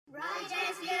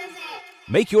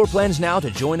Make your plans now to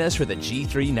join us for the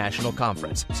G3 National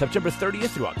Conference, September 30th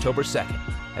through October 2nd,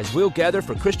 as we'll gather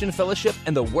for Christian fellowship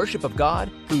and the worship of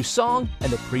God through song and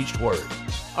the preached word.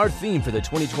 Our theme for the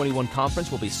 2021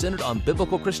 conference will be centered on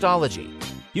biblical Christology.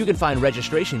 You can find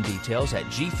registration details at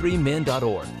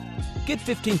g3men.org. Get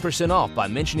 15% off by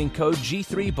mentioning code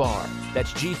G3BAR.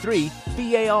 That's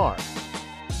G3BAR.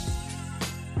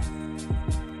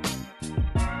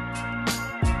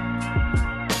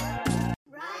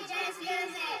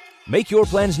 Make your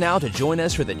plans now to join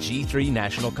us for the G3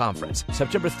 National Conference,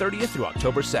 September 30th through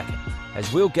October 2nd,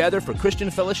 as we'll gather for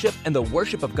Christian fellowship and the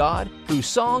worship of God through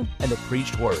song and the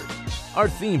preached word. Our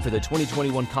theme for the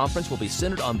 2021 conference will be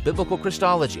centered on biblical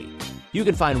Christology. You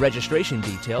can find registration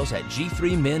details at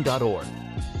g3men.org.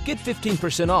 Get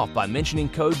 15% off by mentioning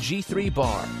code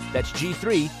G3BAR. That's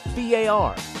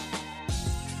G3BAR.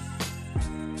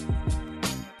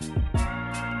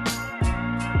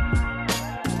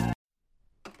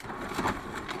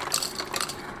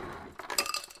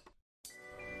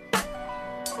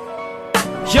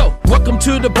 Yo, welcome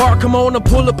to the bar, come on and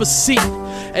pull up a seat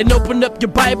and open up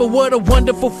your Bible, what a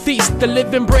wonderful feast. The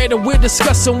living bread, and we're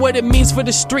discussing what it means for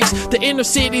the streets, the inner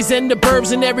cities and the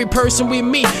burbs, and every person we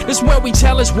meet. This is where we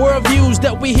challenge worldviews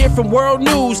that we hear from world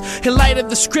news. In light of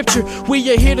the scripture,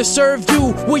 we are here to serve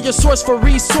you. We're your source for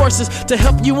resources to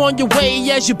help you on your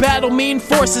way as you battle mean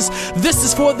forces. This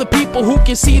is for the people who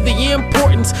can see the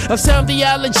importance of sound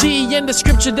theology and the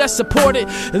scripture that support it.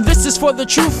 And this is for the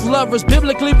truth lovers,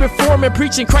 biblically reforming,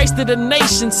 preaching Christ to the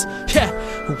nations. Yeah,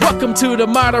 welcome to the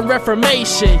modern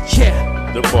Reformation.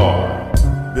 Yeah, the bar,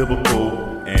 biblical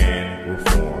and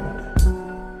reformed.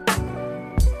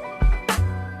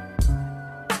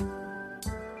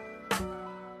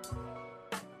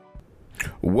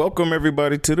 Welcome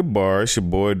everybody to the bar. It's your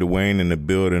boy Dwayne in the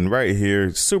building right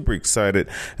here. Super excited.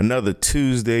 Another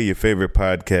Tuesday, your favorite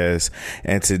podcast.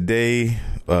 And today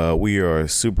we are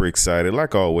super excited,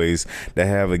 like always, to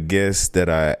have a guest that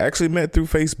I actually met through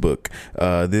Facebook.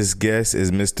 This guest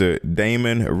is Mr.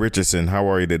 Damon Richardson. How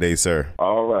are you today, sir?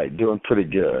 All right. Doing pretty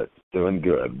good. Doing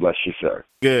good. Bless you, sir.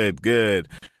 Good.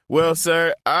 Well,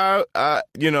 sir, I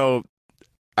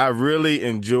really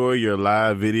enjoy your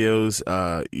live videos.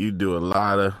 You do a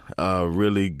lot of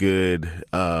really good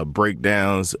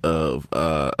breakdowns of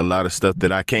a lot of stuff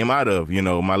that I came out of. You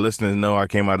know, my listeners know I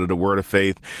came out of the Word of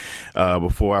Faith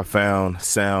before I found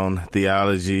sound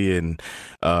theology and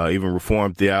even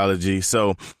Reformed theology.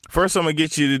 So first I'm going to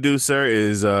get you to do, sir,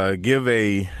 is give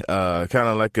a kind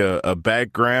of like a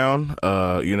background,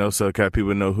 so kind of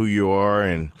people know who you are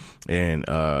and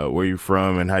where you're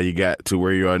from and how you got to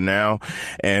where you are now.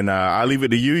 And I'll leave it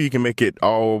to you. You can make it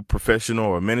all professional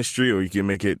or ministry, or you can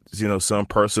make it, some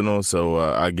personal. So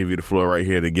I'll give you the floor right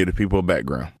here to give the people a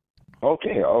background.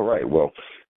 Okay. All right. Well,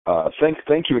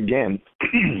 thank you again,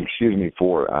 excuse me,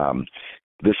 for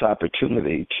this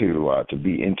opportunity to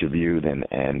be interviewed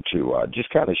and to just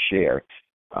kind of share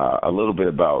a little bit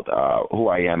about who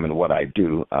I am and what I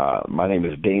do. My name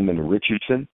is Damon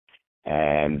Richardson,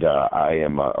 and I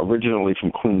am originally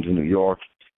from Queens, New York.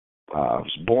 I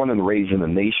was born and raised in the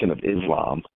Nation of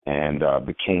Islam and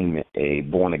became a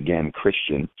born-again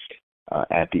Christian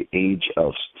at the age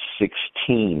of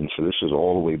 16. So this was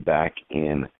all the way back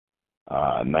in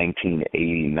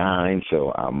 1989.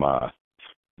 So I'm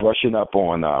brushing up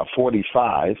on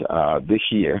 45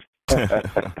 this year.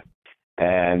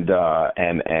 And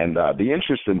the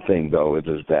interesting thing, though,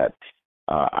 is that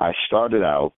I started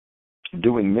out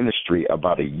doing ministry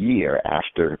about a year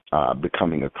after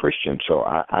becoming a Christian. So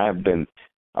I have been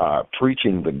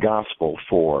preaching the gospel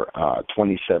for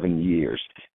 27 years,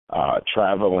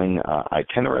 traveling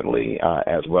itinerantly,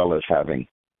 as well as having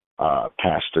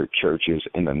pastored churches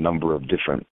in a number of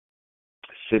different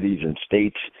cities and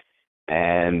states.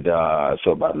 And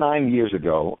so about 9 years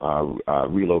ago,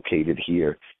 relocated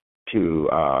here to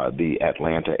the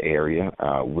Atlanta area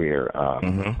where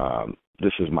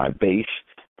this is my base.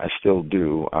 I still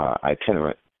do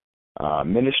itinerant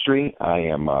ministry. I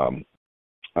am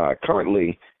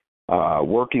currently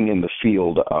working in the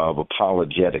field of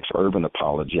apologetics, urban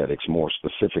apologetics more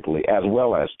specifically, as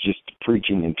well as just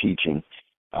preaching and teaching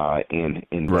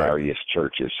in various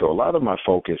churches. So a lot of my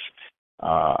focus,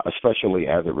 especially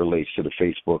as it relates to the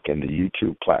Facebook and the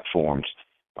YouTube platforms,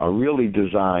 are really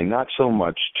designed not so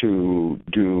much to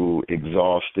do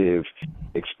exhaustive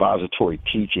expository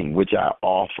teaching, which I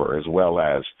offer, as well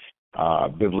as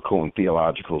biblical and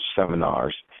theological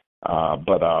seminars,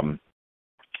 but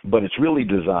it's really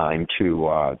designed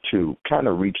to kind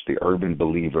of reach the urban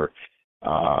believer,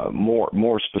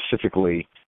 more specifically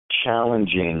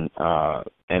challenging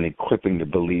and equipping the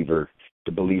believer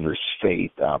the believer's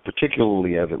faith,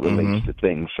 particularly as it relates to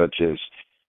things such as,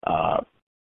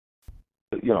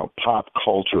 pop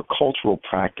culture, cultural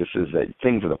practices,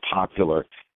 things that are popular,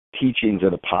 teachings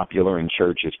that are popular in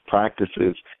churches,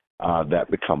 practices that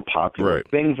become popular, right.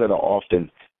 things that are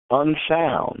often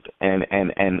unsound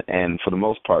and for the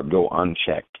most part go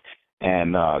unchecked.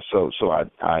 And so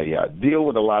I deal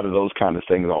with a lot of those kind of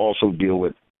things. I also deal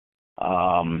with,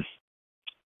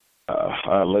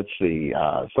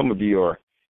 some of your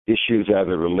issues as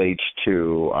it relates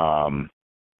to,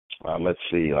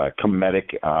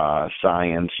 comedic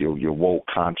science, your woke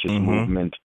conscious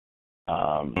movement,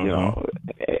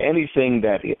 anything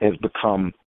that has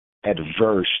become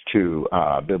adverse to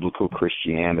biblical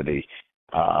Christianity.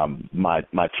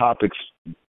 My topics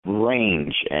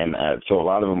range, and so a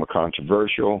lot of them are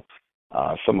controversial.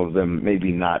 Some of them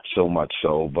maybe not so much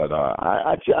so, but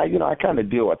I kind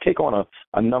of I take on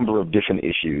a number of different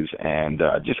issues and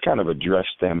just kind of address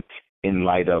them in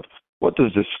light of what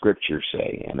does the scripture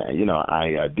say. And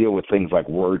I deal with things like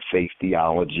word faith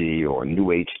theology or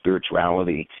New Age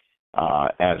spirituality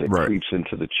as it creeps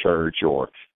into the church, or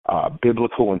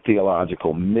biblical and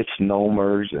theological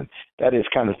misnomers, and that is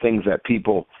kind of things that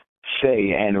people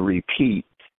say and repeat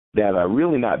that are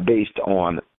really not based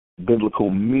on biblical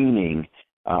meaning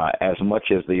as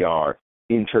much as they are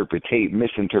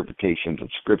misinterpretations of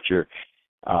scripture.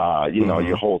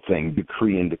 Your whole thing,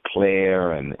 decree and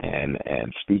declare, and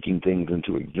speaking things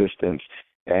into existence.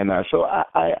 And so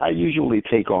I usually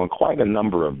take on quite a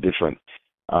number of different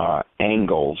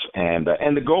angles, and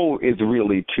the goal is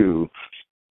really to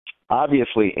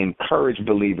obviously encourage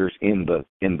believers in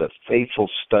the faithful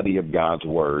study of God's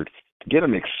word, to get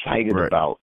them excited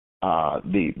about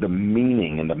the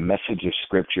meaning and the message of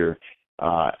Scripture,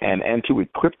 and to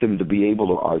equip them to be able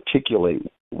to articulate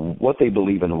what they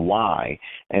believe and why,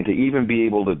 and to even be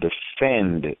able to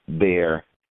defend their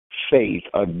faith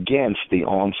against the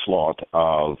onslaught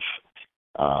of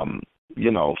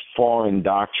foreign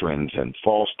doctrines and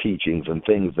false teachings and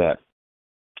things that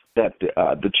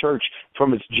the church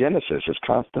from its genesis has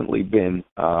constantly been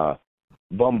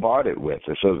bombarded with.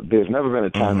 So there's never been a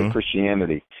time that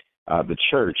Christianity, the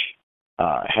church,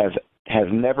 has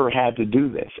never had to do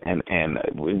this. And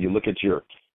when you look at your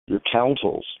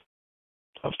councils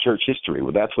of church history,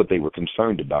 well, that's what they were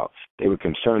concerned about. They were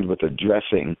concerned with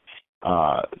addressing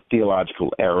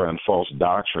theological error and false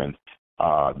doctrine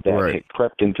that had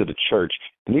crept into the church.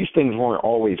 And these things weren't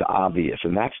always obvious,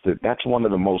 and that's one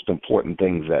of the most important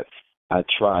things that I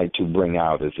try to bring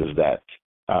out is that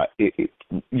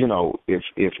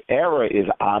if error is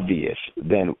obvious,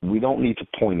 then we don't need to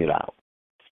point it out.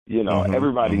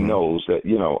 Everybody knows that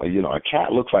a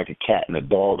cat looks like a cat and a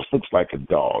dog looks like a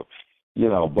dog.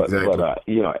 But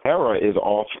error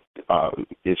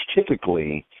is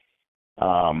typically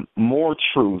more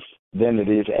truth than it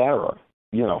is error.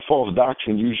 False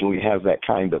doctrine usually has that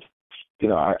kind of,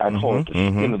 I call it the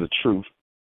skin of the truth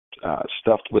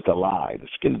stuffed with a lie. The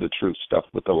skin of the truth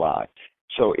stuffed with a lie.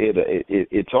 So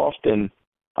it's often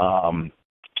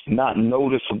not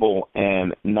noticeable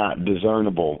and not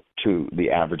discernible to the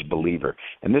average believer.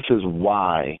 And this is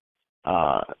why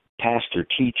pastor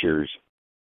teachers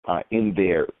in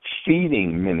their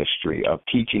feeding ministry of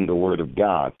teaching the Word of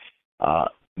God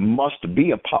must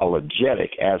be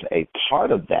apologetic as a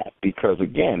part of that, because,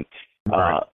 again,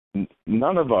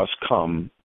 none of us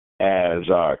come as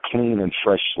clean and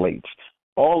fresh slates.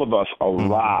 All of us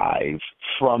arrive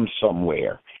from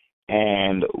somewhere,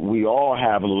 and we all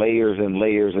have layers and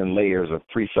layers and layers of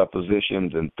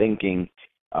presuppositions and thinking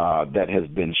that has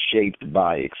been shaped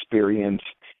by experience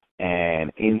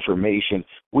and information.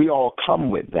 We all come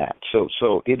with that.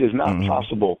 So it is not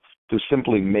possible to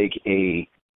simply make a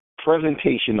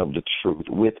presentation of the truth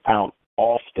without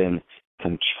often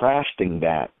contrasting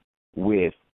that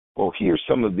with, well, here's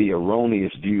some of the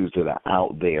erroneous views that are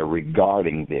out there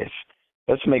regarding this.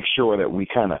 Let's make sure that we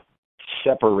kind of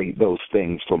separate those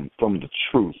things from the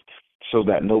truth so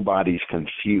that nobody's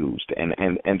confused.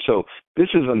 And so this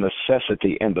is a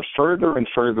necessity, and the further and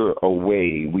further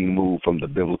away we move from the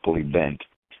biblical event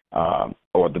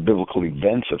or the biblical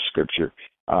events of Scripture,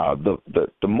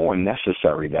 the more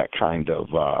necessary that kind of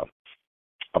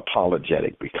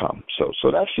apologetic become.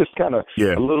 So that's just kind of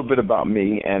a little bit about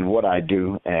me and what I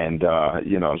do, and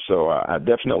so I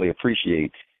definitely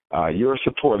appreciate your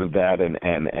support of that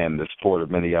and the support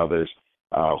of many others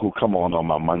who come on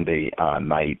my Monday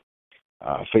night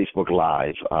Facebook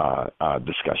Live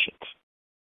discussions.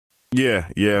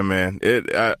 Yeah, man.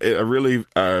 I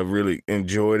really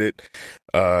enjoyed it,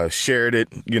 shared it,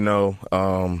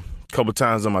 couple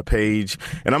times on my page,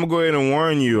 and I'm gonna go ahead and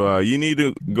warn you. You need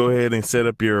to go ahead and set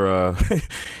up your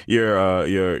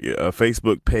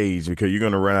Facebook page, because you're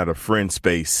gonna run out of friend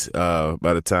space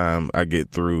by the time I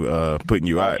get through putting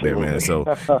you out there, man. So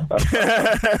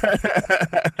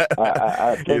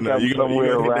I think I'm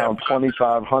somewhere around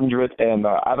 2,500, and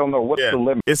I don't know what's the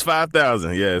limit. It's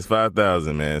 5,000. Yeah, it's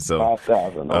 5,000, man. So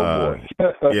 5,000. Oh boy.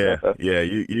 yeah.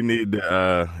 You need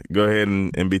to go ahead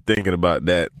and be thinking about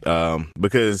that,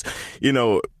 because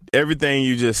everything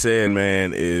you just said,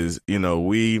 man, is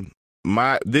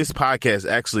this podcast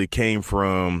actually came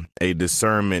from a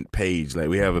discernment page. Like,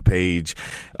 we have a page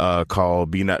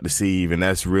called Be Not Deceived, and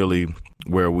that's really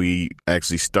where we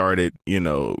actually started,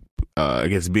 I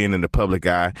guess, being in the public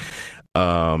eye,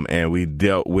 and we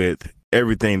dealt with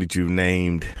everything that you've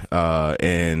named,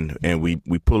 and we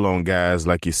pull on guys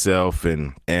like yourself,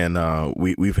 and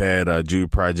we've had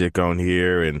Jude Project on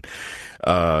here, and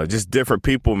just different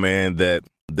people, man, that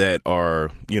are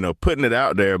putting it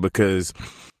out there, because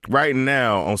right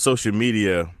now on social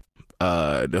media,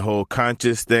 the whole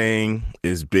conscious thing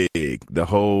is big. The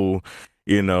whole,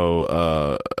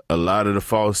 a lot of the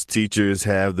false teachers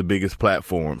have the biggest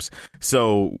platforms.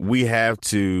 So we have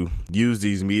to use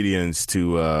these mediums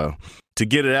to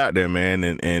get it out there, man,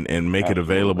 and make it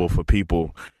available for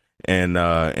people. And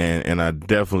I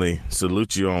definitely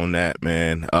salute you on that,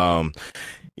 man.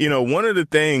 One of the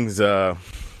things,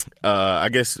 I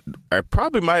guess I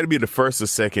probably might be the first or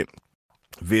second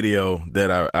video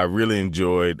that I really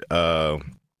enjoyed,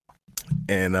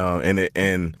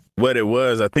 and what it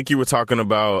was, I think you were talking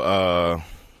about,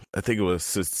 I think it was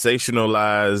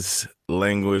sensationalized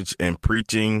language and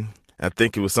preaching. I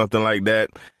think it was something like that.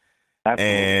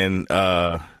 Absolutely. And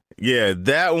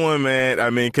that one, man, I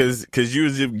mean, because you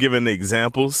was giving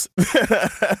examples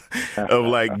of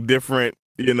like different,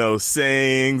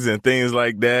 sayings and things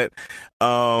like that.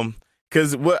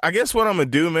 Because I guess what I'm gonna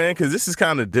do, man, because this is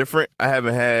kind of different. I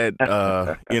haven't had,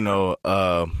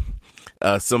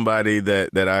 somebody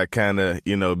that I kind of,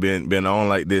 been on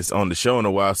like this on the show in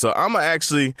a while. So I'm gonna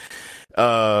actually,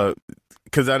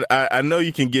 because I know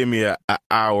you can give me an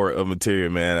hour of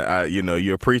material, man.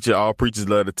 You're a preacher. All preachers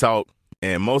love to talk,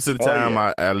 and most of the time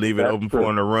I leave it open for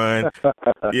them to run.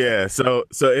 Yeah. So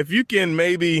if you can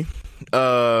maybe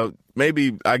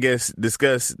I guess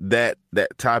discuss that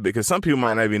topic, because some people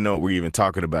might not even know what we're even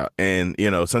talking about, and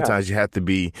sometimes you have to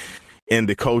be in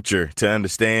the culture to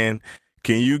understand.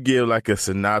 Can you give like a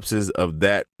synopsis of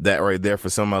that right there for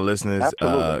some of my listeners?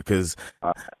 Because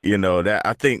that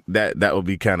I think that would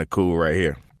be kind of cool right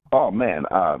here. Oh man,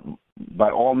 by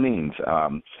all means,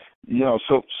 so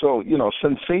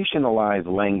sensationalized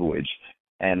language,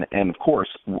 and of course,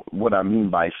 what I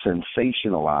mean by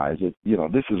sensationalized,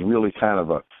 this is really kind of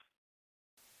a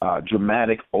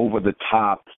dramatic, over the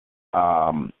top,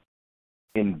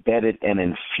 embedded and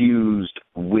infused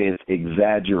with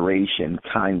exaggeration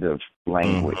kind of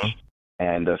language. Mm-hmm.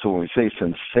 And so when we say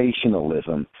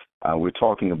sensationalism, we're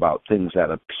talking about things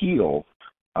that appeal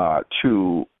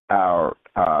to our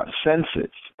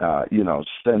senses,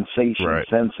 sensation, right.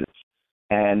 Senses.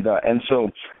 And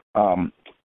so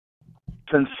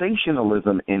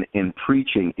sensationalism in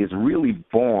preaching is really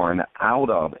born out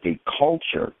of a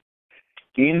culture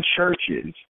in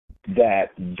churches that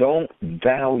don't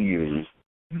value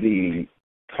the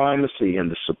primacy and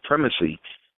the supremacy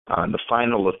and the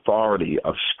final authority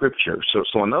of Scripture. So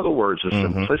in other words, the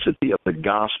simplicity of the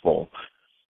gospel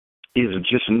is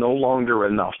just no longer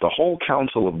enough. The whole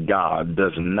counsel of God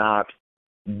does not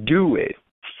do it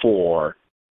for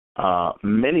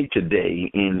many today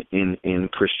in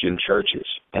Christian churches.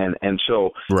 And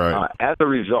so right. As a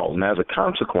result and as a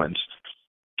consequence,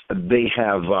 they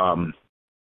have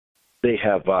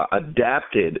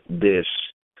adapted this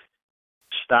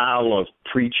style of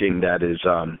preaching that is,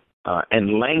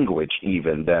 and language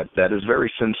even, that is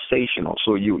very sensational.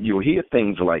 So you'll hear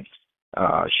things like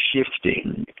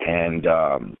shifting and,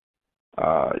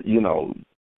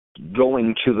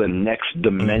 going to the next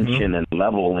dimension and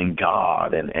level in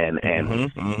God and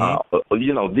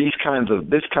this kind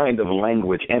of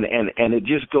language. And it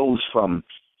just goes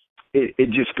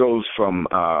from,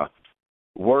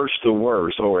 worse to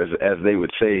worse, or as they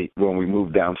would say when we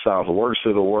moved down south, worse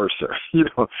to the worser.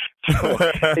 So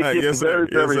it gets very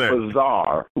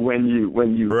bizarre when you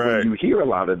hear a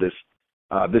lot of this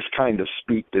kind of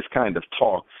speak, this kind of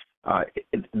talk.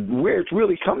 Where it's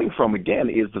really coming from again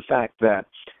is the fact that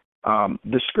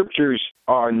the Scriptures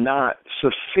are not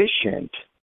sufficient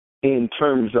in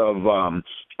terms of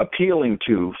appealing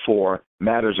to for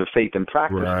matters of faith and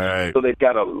practice. Right. So they've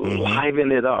got to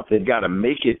liven it up. They've got to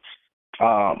make it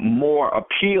more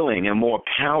appealing and more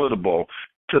palatable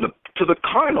the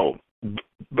carnal,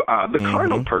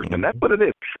 carnal person. That's what it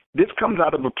is. This comes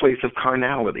out of a place of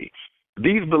carnality.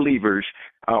 These believers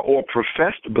or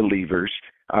professed believers,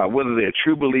 whether they're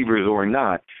true believers or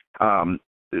not,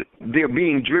 they're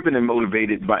being driven and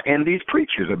motivated by, and these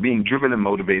preachers are being driven and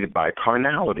motivated by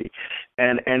carnality.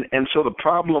 And so the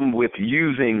problem with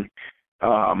using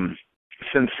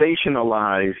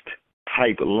sensationalized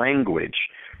type language,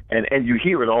 and you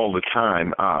hear it all the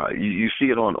time. You see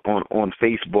it on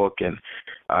Facebook, and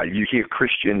you hear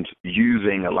Christians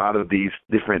using a lot of these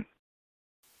different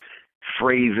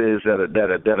phrases that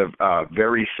are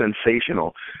very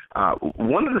sensational.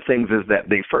 One of the things is that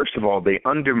they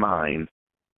undermine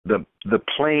the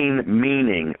plain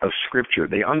meaning of Scripture.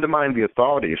 They undermine the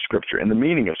authority of Scripture and the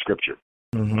meaning of Scripture.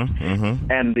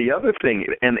 And the other thing,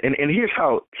 and here's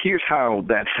how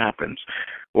that happens.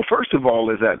 Well, first of all,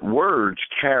 is that words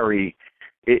carry.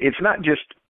 It's not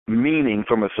just meaning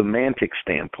from a semantic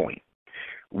standpoint.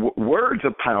 Words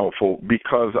are powerful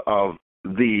because of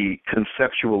the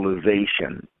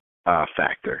conceptualization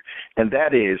factor, and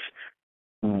that is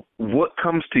what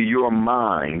comes to your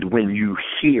mind when you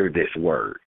hear this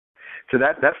word. So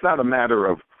that's not a matter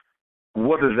of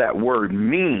what does that word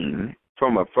mean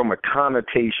from a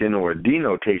connotation or a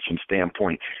denotation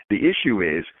standpoint. The issue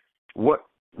is what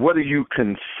do you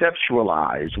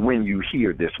conceptualize when you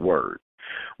hear this word?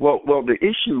 Well, the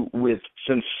issue with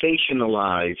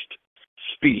sensationalized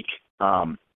speak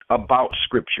about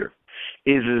Scripture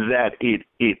is that it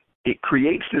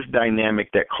creates this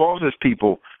dynamic that causes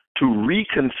people to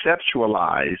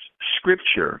reconceptualize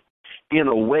Scripture in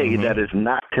a way that is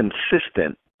not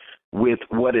consistent with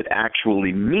what it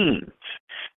actually means.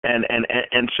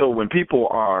 And so when people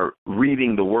are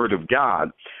reading the Word of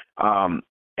God,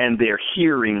 and they're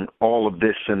hearing all of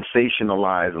this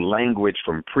sensationalized language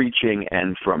from preaching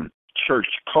and from church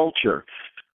culture,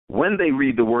 when they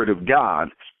read the Word of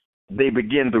God, they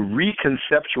begin to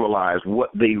reconceptualize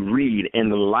what they read in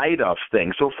the light of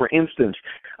things. So, for instance,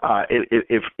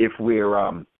 if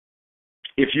you're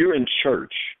in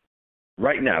church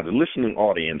right now, the listening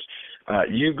audience,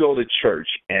 you go to church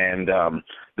and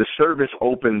the service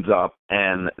opens up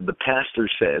and the pastor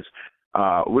says,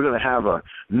 we're going to have a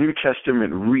New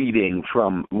Testament reading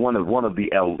from one of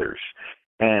the elders.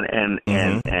 And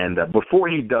before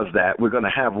he does that, we're going to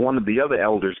have one of the other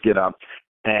elders get up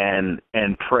and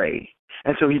pray.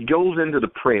 And so he goes into the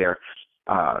prayer,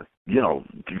 God,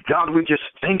 we just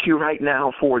thank you right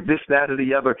now for this, that, or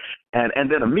the other. And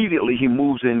then immediately he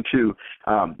moves into,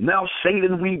 now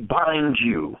Satan, we bind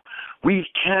you. We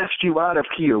cast you out of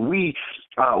here. We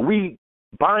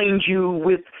bind you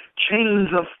with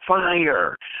chains of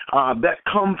fire that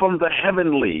come from the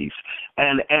heavenlies,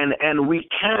 and we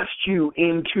cast you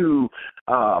into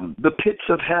the pits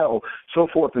of hell, so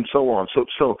forth and so on.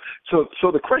 So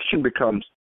the question becomes,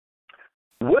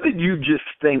 what did you just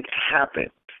think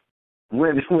happened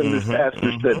when this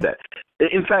pastor said that?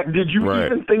 In fact, did you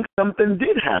even think something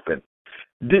did happen?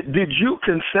 Did you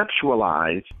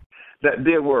conceptualize that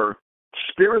there were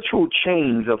spiritual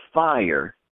chains of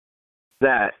fire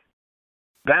that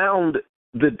bound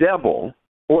the devil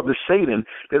or the Satan?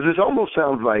 Because this almost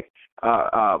sounds like,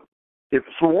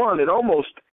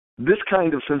 this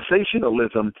kind of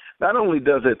sensationalism, not only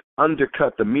does it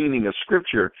undercut the meaning of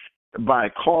Scripture by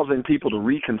causing people to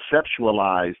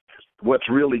reconceptualize what's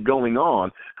really going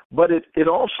on, but it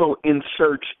also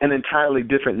inserts an entirely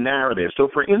different narrative. So,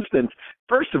 for instance,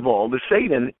 first of all, the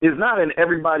Satan is not in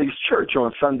everybody's church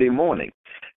on Sunday morning.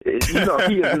 He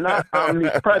is not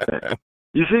omnipresent.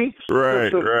 You see? Right,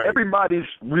 so right. Everybody's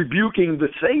rebuking the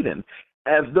Satan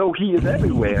as though he is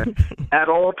everywhere at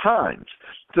all times.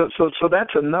 So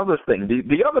that's another thing.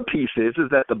 The other piece is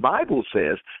that the Bible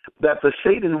says that the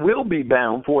Satan will be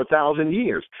bound for 1,000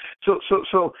 years. So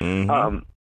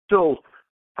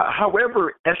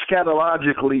however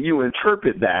eschatologically you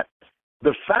interpret that,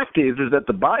 the fact is that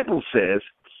the Bible says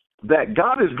that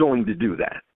God is going to do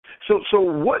that. So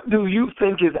what do you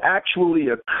think is actually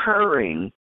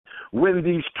occurring when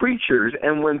these preachers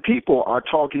and when people are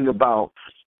talking about,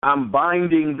 I'm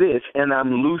binding this and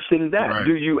I'm loosing that? Right.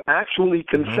 Do you actually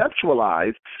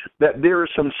conceptualize that there are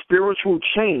some spiritual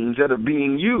chains that are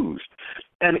being used?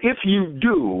 And if you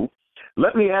do,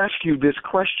 let me ask you this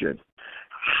question.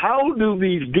 How do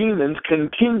these demons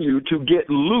continue to get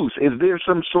loose? Is there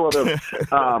some sort of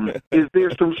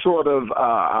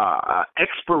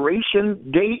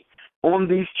expiration date on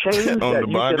these chains that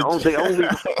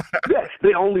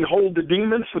they only hold the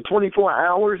demons for 24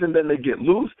 hours and then they get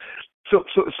loose? So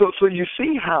you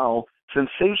see how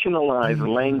sensationalized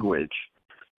language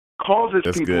causes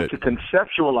people to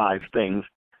conceptualize things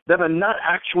that are not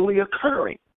actually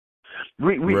occurring.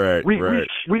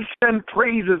 We send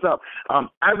praises up.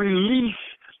 I release,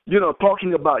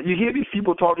 talking about, you hear these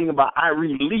people talking about, I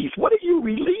release. What are you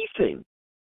releasing?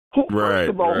 First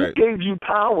of all, who gave you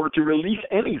power to release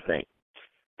anything?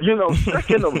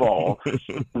 Second of all,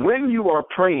 when you are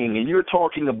praying and you're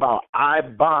talking about, I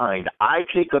bind, I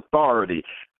take authority,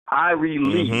 I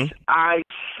release, I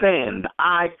send,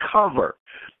 I cover,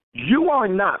 you are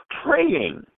not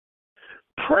praying.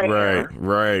 Prayer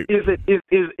is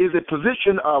a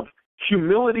position of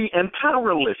humility and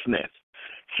powerlessness.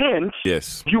 Hence,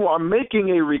 you are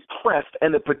making a request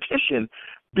and a petition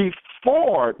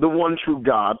before the one true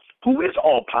God, who is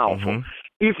all-powerful.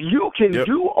 If you can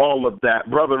do all of that,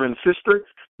 brother and sister,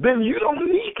 then you don't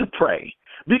need to pray,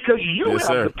 because you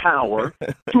have the power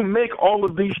to make all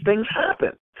of these things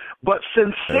happen. But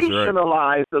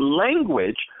sensationalized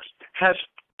language has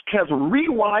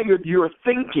rewired your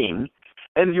thinking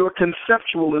and your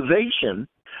conceptualization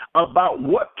about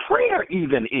what prayer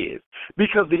even is.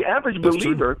 Because the average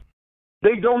believer,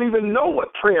 they don't even know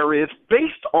what prayer is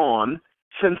based on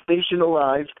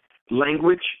sensationalized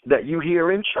language that you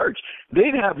hear in church.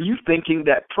 They'd have you thinking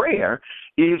that prayer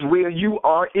is where you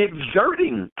are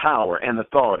exerting power and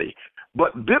authority.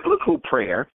 But biblical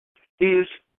prayer is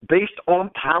based on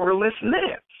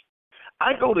powerlessness.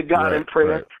 I go to God in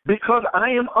prayer because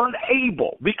I am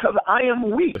unable, because I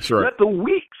am weak. Let the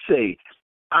weak say,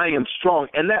 I am strong.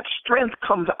 And that strength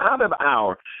comes out of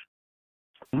our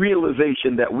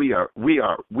realization that we are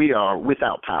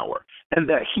without power, and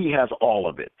that He has all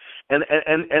of it. And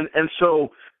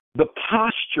so the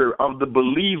posture of the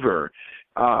believer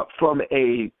from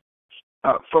a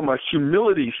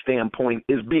humility standpoint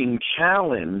is being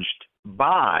challenged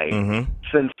by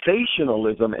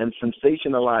sensationalism and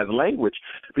sensationalized language,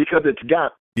 because it's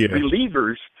got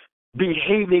believers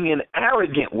behaving in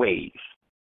arrogant ways,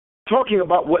 talking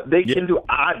about what they can do.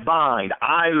 I bind,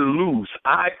 I loose,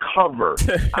 I cover,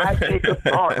 I take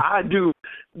apart, I do.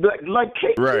 Like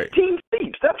take 15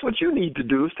 seats. That's what you need to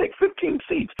do, is take 15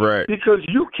 seats. Because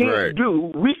you can't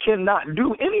we cannot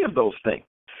do any of those things.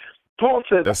 Paul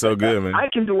says, that's so good, man. I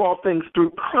can do all things through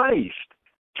Christ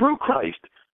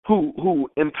who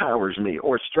empowers me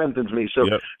or strengthens me.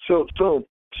 So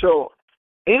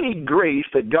any grace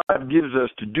that God gives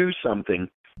us to do something,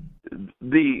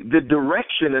 the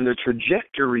direction and the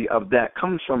trajectory of that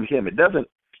comes from Him. It doesn't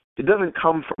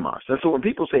come from us. And so when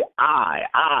people say I,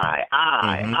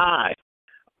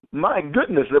 my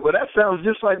goodness, well, that sounds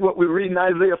just like what we read in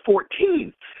Isaiah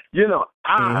 14.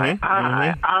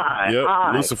 I.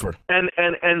 Lucifer. And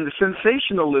the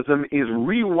sensationalism is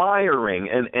rewiring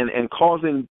and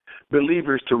causing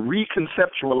believers to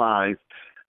reconceptualize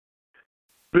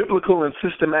biblical and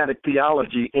systematic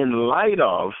theology in light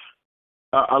of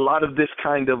a lot of this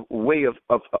kind of way of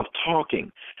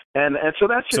talking. And so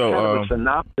that's just kind of a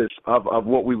synopsis of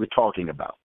what we were talking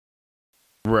about.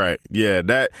 Right. Yeah.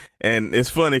 That, and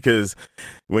it's funny because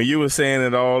when you were saying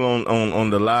it all on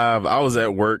the live, I was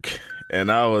at work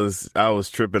and I was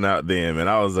tripping out then, and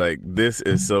I was like, this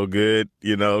is so good,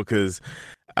 because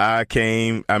I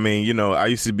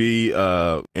used to be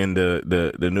in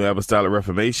the New Apostolic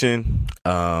Reformation,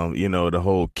 the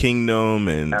whole kingdom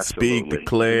and speak,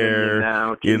 declare,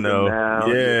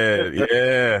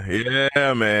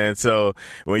 yeah, man. So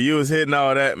when you was hitting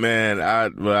all that, man,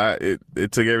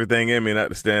 it took everything in me not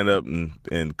to stand up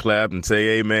and clap and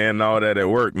say amen and all that at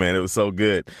work, man. It was so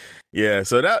good. Yeah,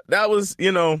 so that was,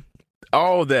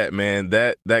 all that, man,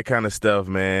 that kind of stuff,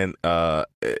 man.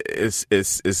 It's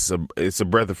a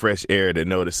breath of fresh air to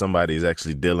know that somebody is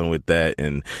actually dealing with that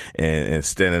and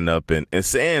standing up and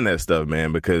saying that stuff,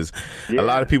 man, because a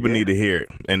lot of people need to hear it,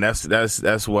 and that's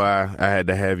why I had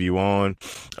to have you on.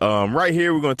 Right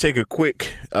here, we're gonna take a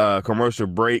quick commercial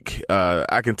break.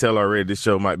 I can tell already this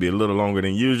show might be a little longer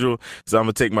than usual, so I'm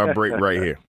gonna take my break right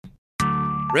here.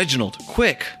 Reginald,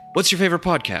 quick, what's your favorite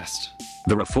podcast?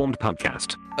 The Reformed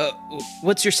Podcast.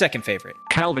 What's your second favorite?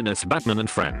 Calvinist Batman and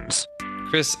Friends.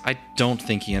 Chris, I don't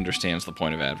think he understands the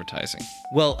point of advertising.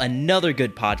 Well, another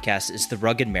good podcast is The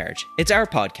Rugged Marriage. It's our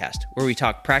podcast where we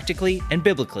talk practically and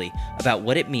biblically about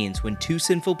what it means when two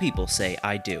sinful people say,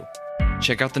 I do.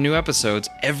 Check out the new episodes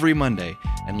every Monday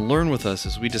and learn with us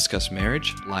as we discuss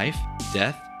marriage, life,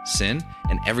 death, sin,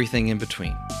 and everything in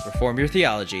between. Reform your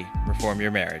theology, reform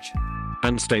your marriage.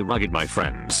 And stay rugged, my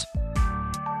friends.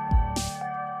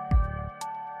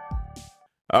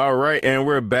 All right, and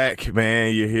we're back,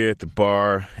 man. You're here at the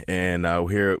bar, and we're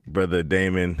here with Brother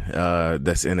Damon,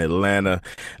 that's in Atlanta,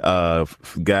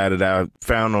 guy that I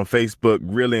found on Facebook.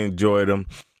 Really enjoyed him.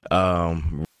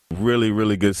 Really,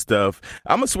 really good stuff.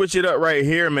 I'm gonna switch it up right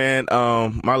here, man.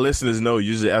 My listeners know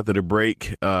usually after the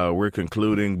break, we're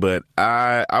concluding, but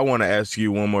I want to ask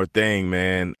you one more thing,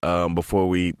 man, before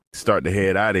we start to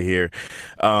head out of here,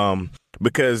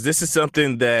 because this is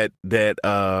something that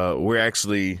we're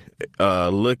actually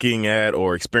looking at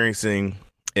or experiencing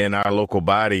in our local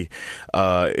body,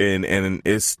 and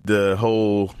it's the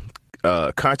whole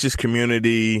conscious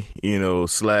community, / Hebrew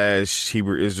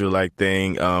Israelite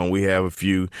thing. We have a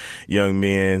few young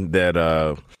men that,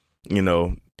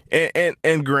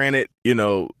 and granted, you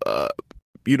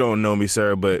don't know me,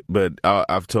 sir, but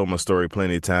I've told my story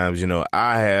plenty of times.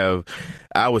 I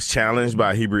was challenged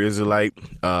by a Hebrew Israelite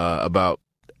about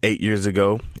 8 years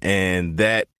ago, and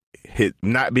that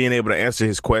not being able to answer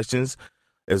his questions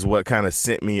is what kind of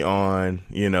sent me on,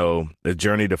 the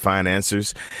journey to find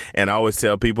answers. And I always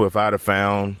tell people, if I'd have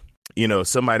found,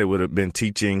 somebody would have been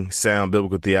teaching sound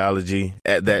biblical theology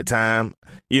at that time,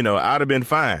 I'd have been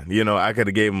fine. I could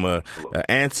have gave him a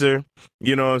answer.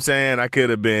 You know what I'm saying? I could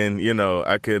have been, we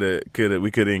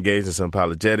could have engaged in some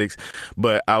apologetics,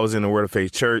 but I was in the Word of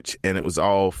Faith church, and it was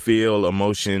all feel,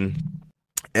 emotion.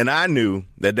 And I knew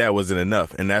that wasn't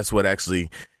enough. And that's what actually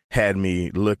had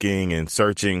me looking and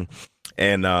searching.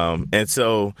 And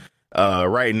so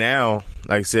right now,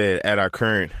 like I said, at our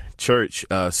current church,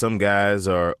 some guys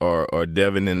are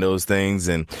delving in those things,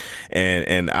 and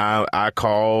I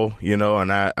call,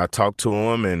 and I talk to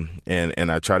them,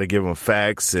 and I try to give them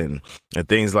facts and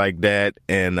things like that,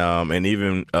 and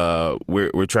even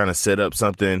we're trying to set up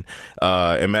something.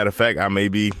 And matter of fact, I may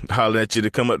be hollering at you to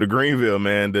come up to Greenville,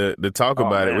 man, to talk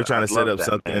about it. We're trying to set up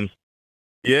something. Man.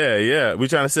 Yeah. We're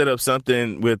trying to set up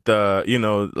something with,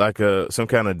 like some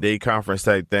kind of day conference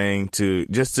type thing to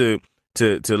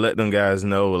let them guys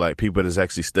know, like, people that's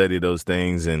actually studied those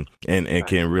things and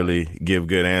can really give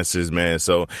good answers, man.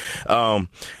 So,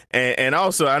 and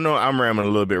also, I know I'm rambling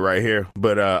a little bit right here,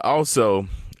 but also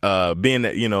being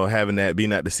that,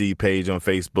 being at the Seed page on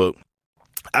Facebook,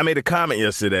 I made a comment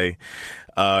yesterday.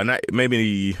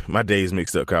 Maybe my days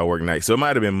mixed up because I work nights, so it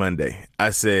might have been Monday.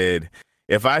 I said,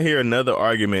 if I hear another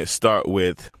argument start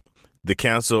with the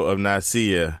Council of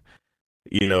Nicaea,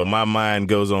 my mind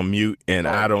goes on mute and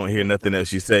I don't hear nothing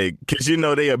else you say, because,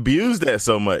 they abuse that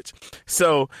so much.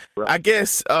 So I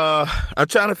guess I'm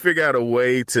trying to figure out a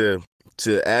way to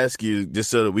ask you, just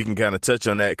so that we can kind of touch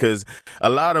on that, because a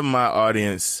lot of my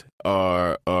audience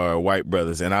are white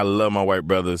brothers, and I love my white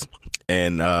brothers.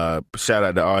 And shout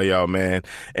out to all y'all, man.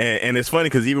 And it's funny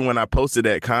because even when I posted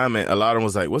that comment, a lot of them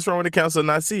was like, what's wrong with the Council of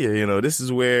Nicaea? This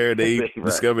is where they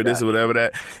discovered this or whatever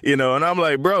that, and I'm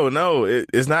like, bro, no,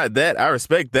 it's not that. I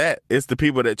respect that. It's the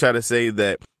people that try to say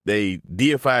that they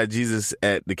deified Jesus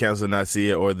at the Council of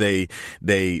Nicaea, or they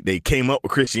came up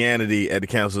with Christianity at the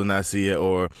Council of Nicaea,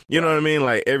 or, you know what I mean?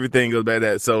 Like, everything goes by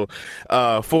that. So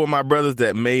for my brothers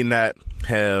that may not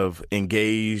have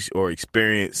engaged or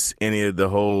experienced any of the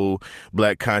whole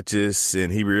Black conscious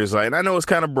and Hebrew Israelite, and I know it's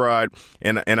kind of broad,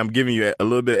 and I'm giving you a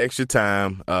little bit extra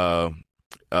time.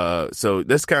 So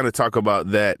let's kind of talk about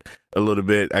that a little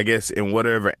bit, I guess, in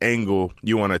whatever angle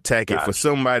you want to attack it, for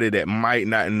somebody that might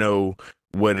not know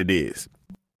what it is.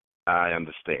 I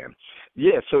understand.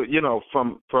 Yeah. So,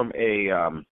 from a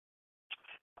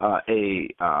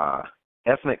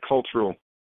ethnic cultural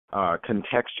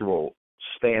contextual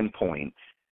standpoint,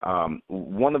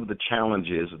 one of the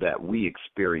challenges that we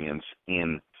experience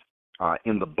in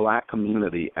the Black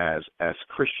community as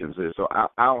Christians is, so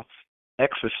our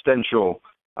existential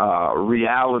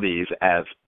realities as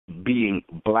being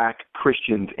Black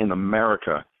Christians in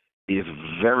America is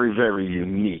very, very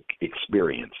unique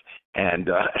experience. And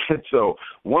so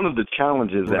one of the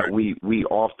challenges that we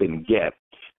often get,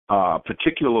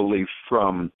 particularly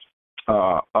from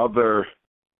other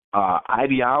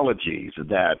ideologies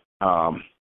that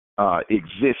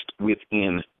exist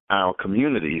within our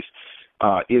communities,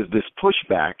 is this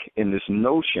pushback in this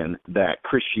notion that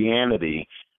Christianity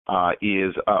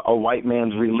is a white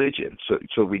man's religion.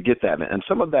 So we get that. And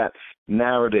some of that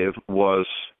narrative was,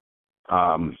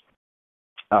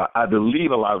 I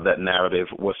believe a lot of that narrative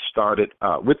was started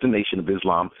with the Nation of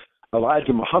Islam.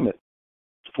 Elijah Muhammad,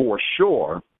 for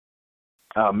sure,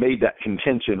 made that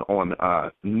contention on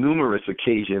numerous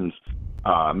occasions,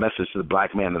 message to the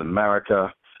Black man in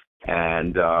America,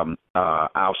 and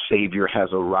our Savior has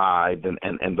arrived,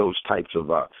 and those types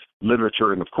of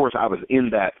literature. And of course, I was in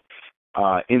that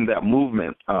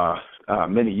movement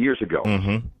many years ago,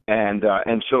 and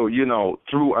so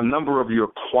through a number of your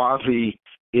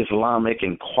quasi-Islamic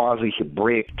and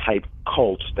quasi-Hebraic type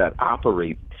cults that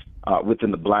operate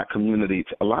within the Black community,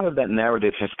 a lot of that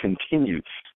narrative has continued.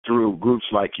 through groups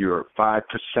like your Five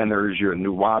Percenters, your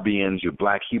Nuwabians, your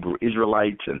Black Hebrew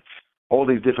Israelites, and all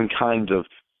these different kinds of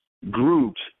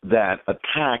groups that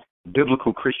attack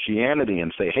biblical Christianity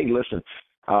and say, hey, listen,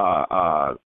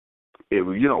 were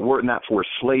it not for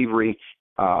slavery,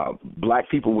 black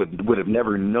people would have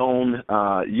never known,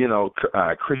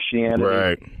 Christianity.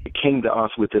 Right. It came to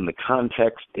us within the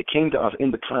context. It came to us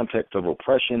in the context of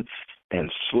oppression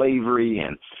and slavery,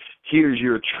 and here's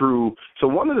your true. So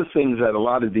one of the things that a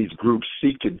lot of these groups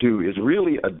seek to do is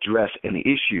really address an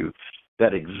issue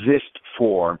that exists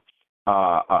for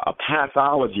a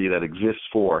pathology that exists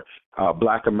for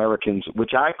black Americans,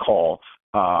 which I call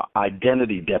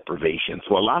identity deprivation.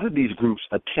 So a lot of these groups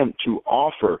attempt to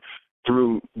offer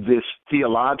through this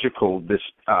theological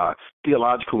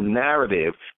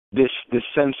narrative, this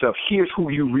sense of here's who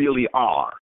you really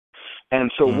are. And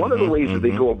so one of the ways that they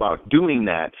go about doing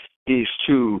that is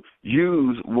to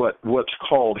use what's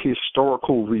called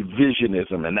historical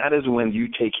revisionism, and that is when you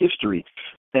take history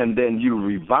and then you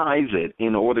revise it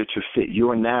in order to fit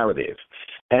your narrative.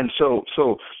 And so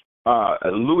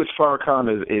Louis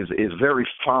Farrakhan is very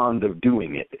fond of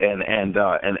doing it,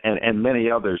 and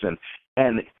many others.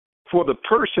 And for the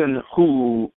person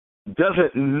who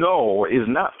doesn't know or is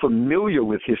not familiar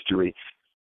with history,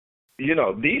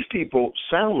 these people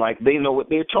sound like they know what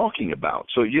they're talking about.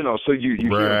 So you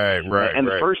right. And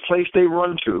the first place they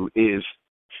run to is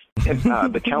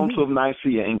the Council of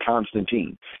Nicaea in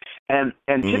Constantine. And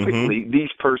typically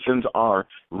these persons are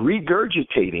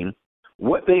regurgitating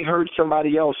what they heard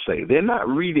somebody else say. They're not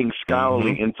reading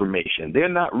scholarly information. They're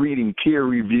not reading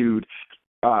peer-reviewed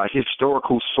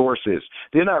historical sources.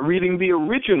 They're not reading the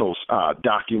original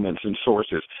documents and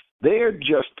sources. They're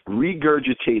just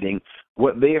regurgitating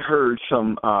what they heard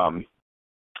somebody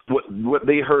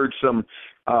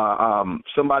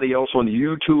else on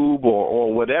YouTube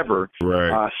or whatever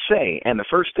say. And the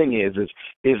first thing is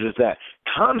that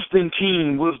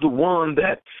Constantine was the one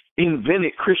that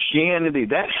invented Christianity.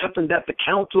 That happened at the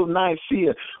Council of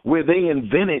Nicaea, where they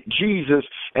invented Jesus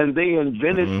and they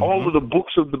invented all of the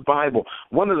books of the Bible.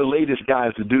 One of the latest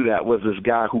guys to do that was this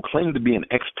guy who claimed to be an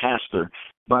ex-pastor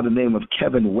by the name of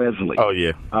Kevin Wesley. Oh,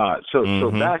 yeah.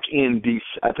 So back in,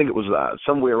 I think it was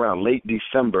somewhere around late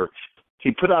December,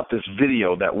 he put out this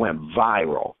video that went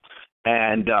viral.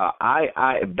 And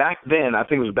I back then, I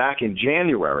think it was back in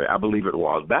January, I believe it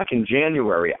was. Back in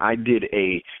January, I did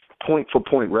a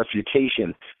point-for-point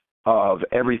refutation of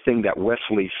everything that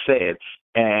Wesley said.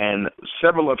 And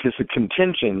several of his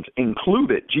contentions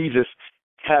included Jesus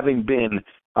having been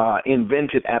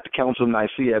invented at the Council of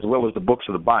Nicaea, as well as the books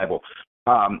of the Bible.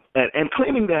 And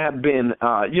claiming to have been,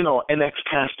 an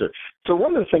ex-pastor. So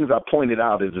one of the things I pointed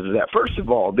out is that, first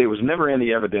of all, there was never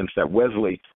any evidence that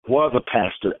Wesley was a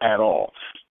pastor at all.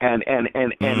 And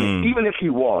even if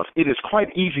he was, it is quite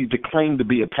easy to claim to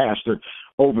be a pastor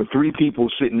over three people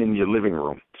sitting in your living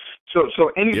room.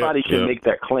 So anybody can make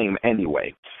that claim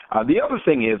anyway. The other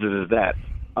thing is that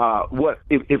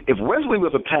if Wesley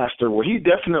was a pastor, well, he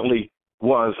definitely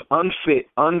was unfit,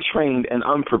 untrained, and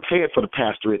unprepared for the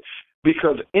pastorate,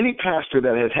 because any pastor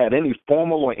that has had any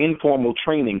formal or informal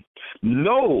training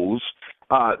knows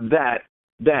that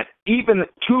even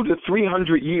 200 to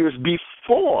 300 years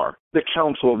before the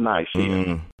Council of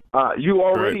Nicaea, you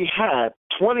already had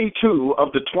 22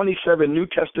 of the 27 New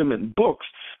Testament books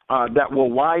that were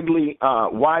widely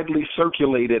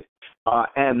circulated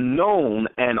and known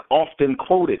and often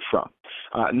quoted from.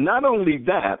 Not only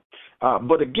that,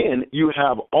 but again, you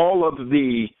have all of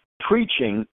the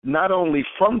preaching, not only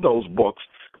from those books,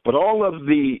 but all of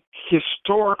the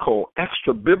historical,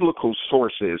 extra-biblical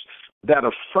sources that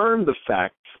affirm the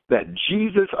fact that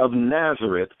Jesus of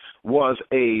Nazareth was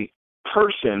a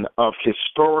person of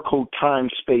historical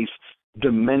time-space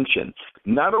dimension.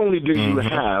 Not only do you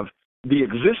have the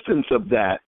existence of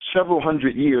that several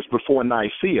hundred years before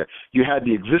Nicaea, you had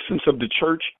the existence of the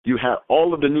church, you had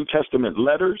all of the New Testament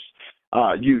letters,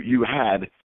 you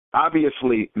had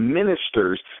obviously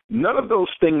ministers. None of those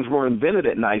things were invented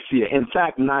at Nicaea. In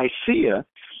fact, Nicaea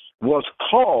was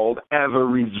called as a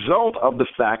result of the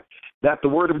fact that the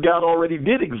Word of God already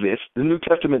did exist, the New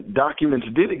Testament documents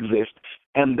did exist,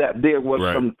 and that there was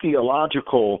some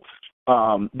theological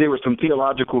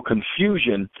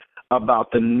confusion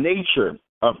about the nature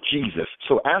of Jesus.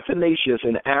 So Athanasius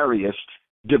and Arius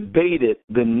debated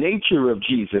the nature of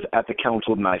Jesus at the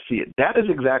Council of Nicaea. That is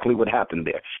exactly what happened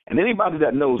there. And anybody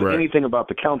that knows anything about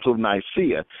the Council of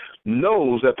Nicaea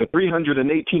knows that the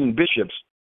 318 bishops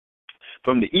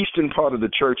from the eastern part of the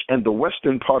church and the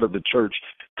western part of the church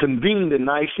convened in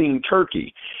Nicene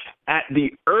Turkey at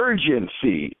the urging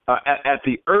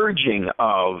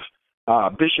of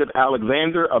Bishop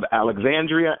Alexander of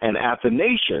Alexandria and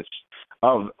Athanasius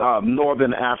of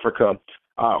Northern Africa,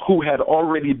 who had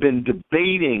already been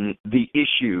debating the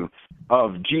issue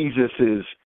of Jesus's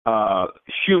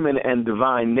human and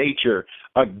divine nature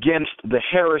against the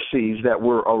heresies that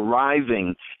were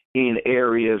arising in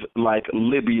areas like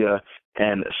Libya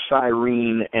and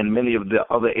Cyrene and many of the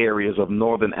other areas of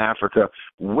Northern Africa,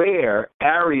 where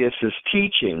Arius'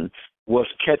 teaching was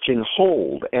catching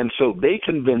hold. And so they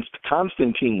convinced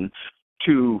Constantine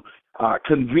to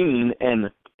convene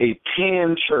a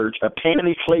pan-church, a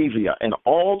pan-ecclesia, an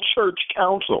all-church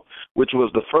council, which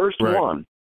was the first one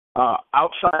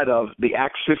outside of the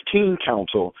Acts 15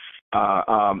 council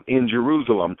in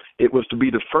Jerusalem. It was to be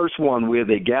the first one where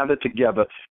they gathered together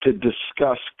to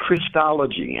discuss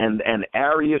Christology. And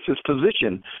Arius'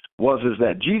 position is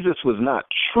that Jesus was not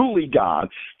truly God.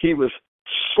 He was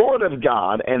sort of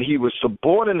God, and he was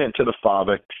subordinate to the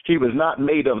Father. He was not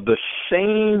made of the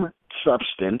same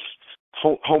substance,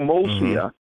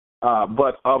 homoousia,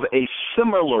 but of a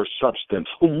similar substance,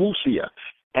 homoousia.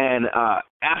 And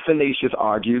Athanasius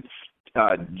argued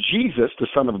Jesus, the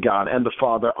Son of God, and the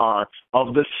Father are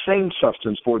of the same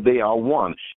substance, for they are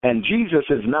one. And Jesus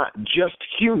is not just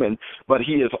human, but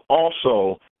he is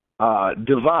also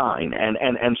divine.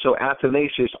 And so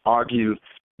Athanasius argued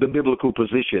the biblical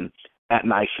position at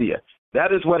Nicaea.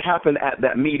 That is what happened at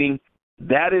that meeting.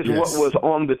 That is what was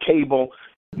on the table,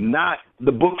 not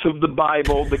the books of the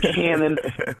Bible, the canon.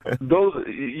 Those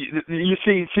you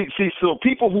see. So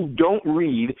people who don't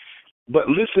read but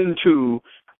listen to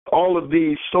all of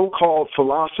these so-called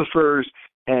philosophers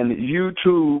and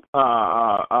YouTube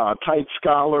type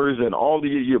scholars and all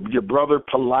your brother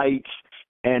Polites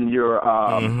and your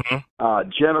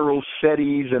General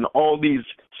Setis and all these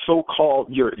so-called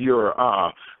your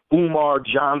Umar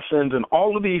Johnsons and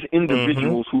all of these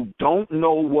individuals who don't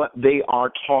know what they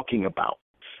are talking about.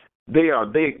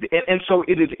 And so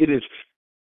it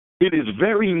is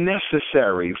very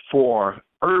necessary for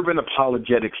urban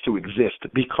apologetics to exist,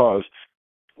 because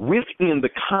within the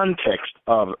context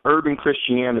of urban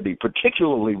Christianity,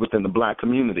 particularly within the Black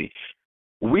community,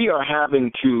 we are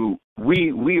having to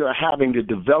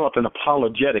develop an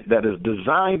apologetic that is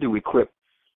designed to equip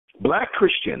Black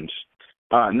Christians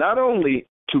not only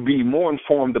to be more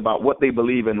informed about what they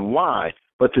believe and why,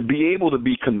 but to be able to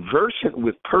be conversant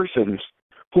with persons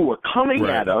who are coming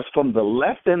at us from the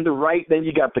left and the right. Then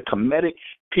you got the Kemetic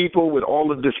people with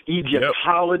all of this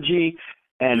Egyptology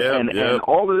and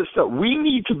all of this stuff. We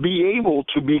need to be able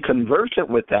to be conversant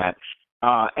with that,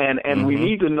 and we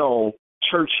need to know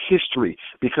church history,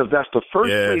 because that's the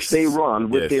first place they run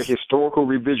with their historical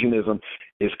revisionism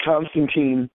is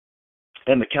Constantine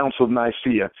and the Council of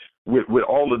Nicaea with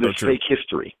all of this fake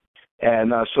history.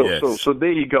 And so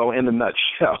there you go in a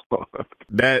nutshell.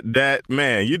 that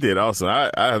man, you did awesome.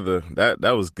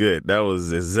 That was good. That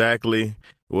was exactly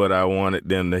what I wanted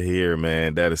them to hear,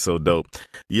 man. That is so dope.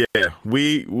 Yeah,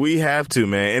 we have to,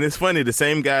 man. And it's funny, the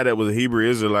same guy that was a Hebrew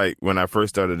Israelite when I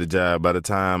first started the job, by the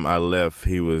time I left,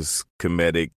 he was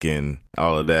Kemetic and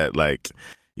all of that. Like,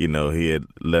 you know, he had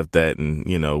left that and,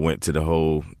 you know, went to the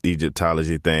whole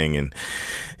Egyptology thing. And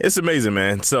it's amazing,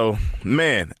 man. So,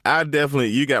 man,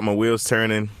 you got my wheels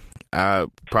turning. I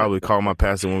probably call my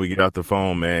pastor when we get off the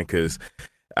phone, man, because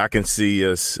I can see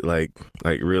us like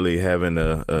really having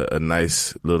a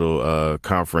nice little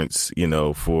conference, you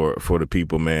know, for the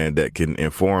people, man, that can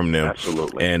inform them.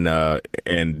 Absolutely.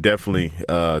 And definitely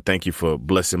thank you for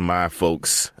blessing my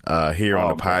folks here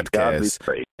on the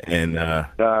podcast. And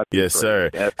yes, sir.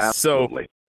 Absolutely.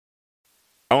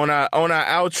 So on our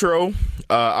outro,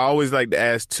 I always like to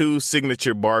ask 2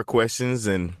 signature bar questions,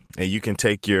 and you can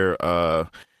take your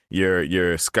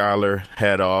scholar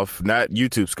hat off, not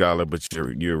YouTube scholar, but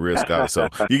you're a real scholar. So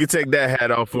you can take that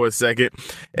hat off for a second,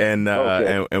 and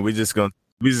we're just gonna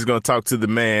talk to the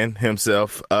man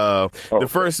himself. The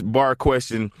first bar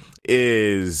question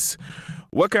is,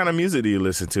 what kind of music do you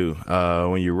listen to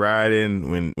when you're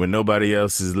riding, when nobody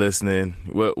else is listening?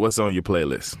 What's on your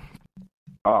playlist?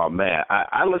 Oh man,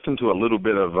 I listen to a little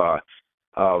bit of a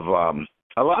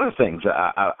lot of things.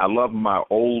 I love my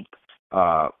old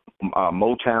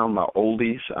Motown, my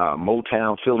oldies,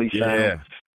 Motown, Philly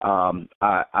sound.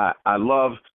 I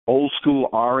love old school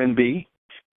R&B.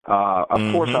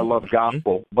 Of course, I love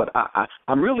gospel, but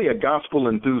I'm really a gospel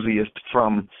enthusiast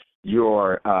from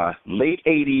your late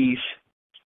 80s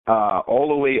all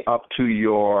the way up to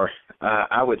your,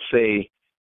 I would say,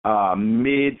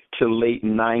 mid to late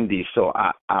 90s. So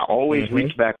I always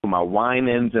reach back for my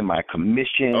Winans and my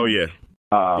Commission. Oh, yeah.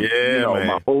 Man.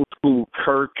 My old school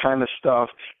Kirk kind of stuff.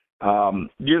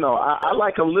 You know, I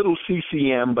like a little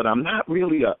CCM, but I'm not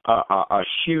really a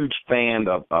huge fan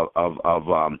of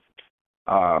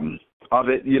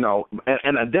it. You know,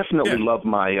 and I definitely love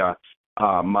my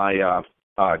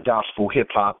gospel hip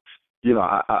hop. You know,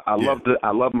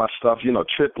 I love my stuff. You know,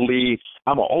 Trip Lee.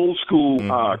 I'm an old school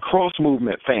cross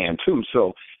movement fan too.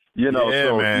 So, you know,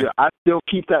 I still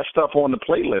keep that stuff on the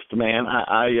playlist, man.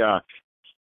 I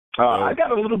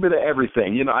got a little bit of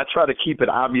everything. You know, I try to keep it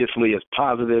obviously as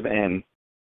positive and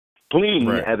clean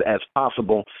as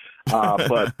possible.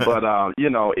 But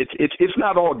you know, it's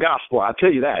not all gospel. I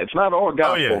tell you that it's not all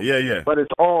gospel. Oh yeah. But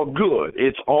it's all good.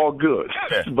 It's all good.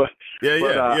 Yeah. but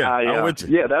I'm with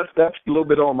you. Yeah, that's a little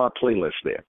bit on my playlist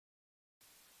there.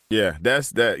 Yeah,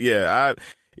 that's that. Yeah,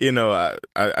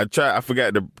 I try. I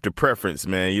forgot the preference,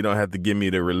 man. You don't have to give me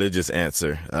the religious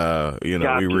answer. You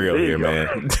know, we real here,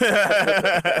 man.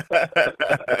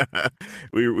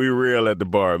 we real at the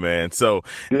bar, man. So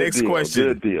next question.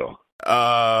 Good deal.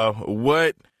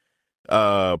 What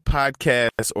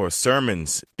podcasts or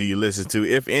sermons do you listen to,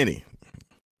 if any?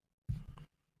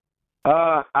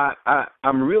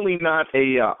 I'm really not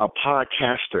a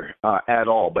podcaster at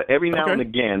all, but every now and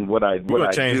again, what I do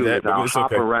is I'll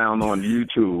hop around on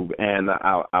YouTube and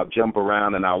I'll jump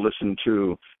around and I'll listen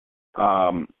to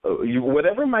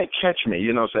whatever might catch me,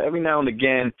 you know. So every now and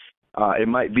again, it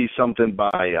might be something by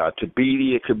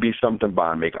Tabidi, it could be something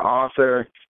by MacArthur,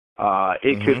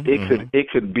 it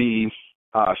could be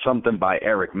something by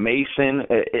Eric Mason.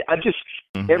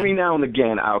 Every now and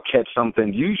again I'll catch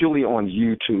something, usually on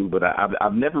YouTube, but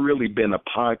I've never really been a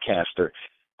podcaster,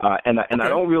 and I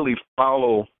don't really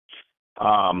follow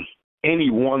any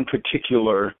one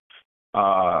particular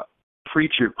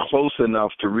preacher close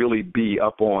enough to really be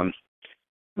up on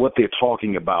what they're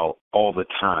talking about all the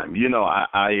time. You know,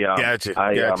 Gotcha.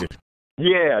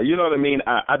 Yeah, you know what I mean.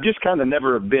 I've just kind of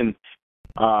never been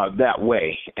that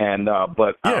way, and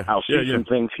but I'll see some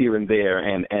things here and there,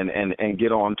 and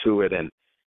get onto it,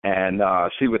 and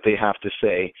see what they have to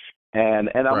say, and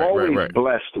I'm always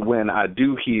blessed when I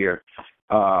do hear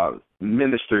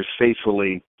ministers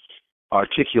faithfully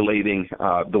articulating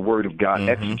the Word of God,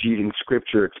 exegeting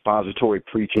Scripture, expository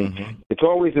preaching. It's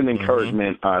always an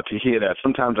encouragement to hear that.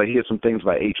 Sometimes I hear some things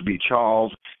by H.B.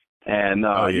 Charles. And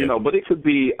you know, but it could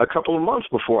be a couple of months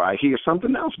before I hear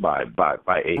something else by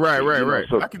H. Right.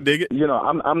 So, I can dig it. You know,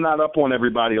 I'm not up on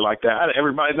everybody like that.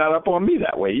 Everybody's not up on me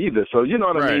that way either. So you know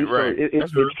what I mean. Right.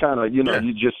 So it's kind of, you know,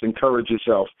 you just encourage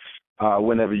yourself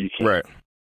whenever you can. Right.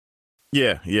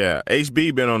 Yeah.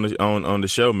 HB been on the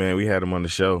show, man. We had him on the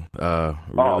show.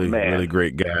 Really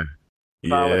great guy.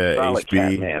 Solid HB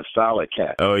cat, man. Solid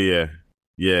cat. Oh yeah.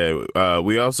 Yeah,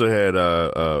 we also had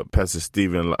Pastor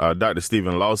Dr.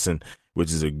 Stephen Lawson, which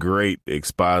is a great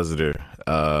expositor.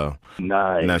 Nice.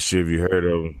 Not sure if you heard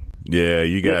of him. Yeah,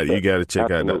 you got to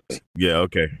check out that. Yeah,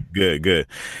 okay, good.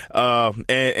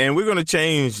 And we're gonna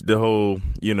change the whole.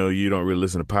 You know, you don't really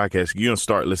listen to podcasts. You're gonna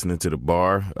start listening to the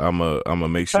bar. I'm gonna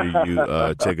make sure you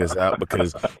check us out,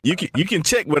 because you can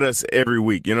check with us every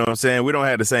week. You know what I'm saying? We don't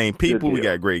have the same people. We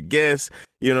got great guests.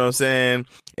 You know what I'm saying?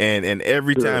 And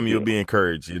every time you'll be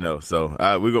encouraged. You know, so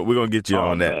we're gonna get you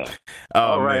on that. Man.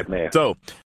 All right, man. So.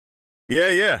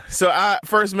 Yeah. So I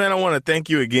want to thank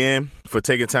you again for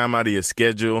taking time out of your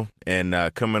schedule and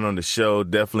coming on the show.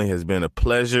 Definitely has been a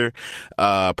pleasure.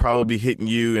 Probably be hitting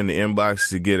you in the inbox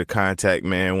to get a contact,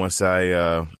 man, once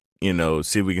I,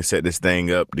 see if we can set this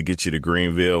thing up to get you to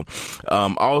Greenville.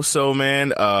 Also,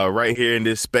 man, right here in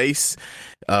this space,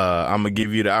 I'm going to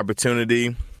give you the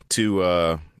opportunity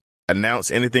to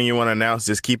announce anything you want to announce.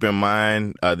 Just keep in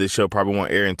mind, this show probably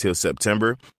won't air until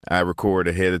September. I record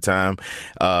ahead of time.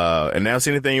 Announce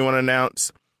anything you want to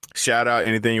announce. Shout out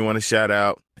anything you want to shout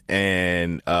out.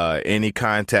 And any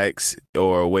contacts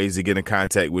or ways to get in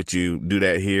contact with you, do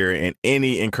that here. And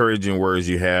any encouraging words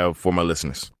you have for my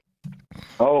listeners.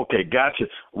 Okay, gotcha.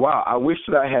 Wow, I wish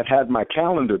that I had my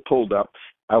calendar pulled up.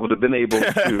 I would have been able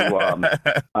to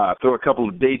throw a couple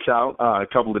of dates out, a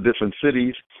couple of different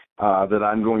cities that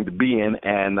I'm going to be in,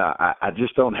 and I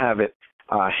just don't have it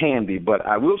handy. But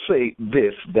I will say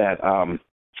this, that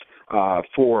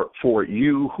for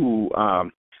you who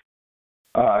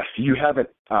you haven't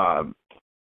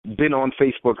been on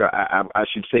Facebook, I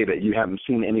should say that you haven't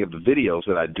seen any of the videos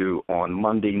that I do on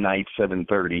Monday night,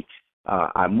 7:30.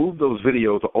 I moved those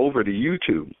videos over to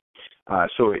YouTube.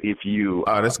 So if you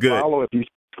that's good. Follow, if you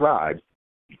subscribe,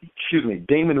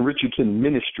 Damon Richardson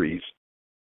Ministries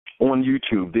on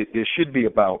YouTube, there should be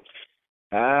about,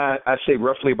 I'd say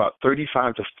roughly about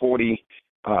 35 to 40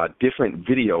 different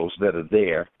videos that are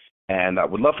there. And I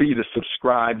would love for you to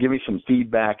subscribe, give me some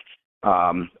feedback,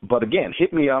 But again,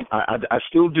 hit me up. I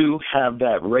still do have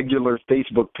that regular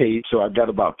Facebook page, so I've got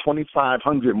about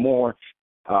 2,500 more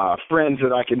friends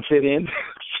that I can fit in.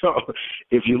 So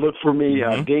if you look for me,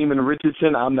 Damon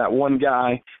Richardson, I'm that one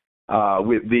guy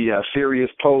with the serious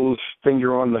pose,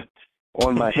 finger on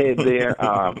my head there,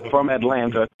 from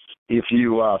Atlanta. If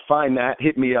you find that,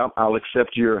 hit me up. I'll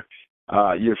accept your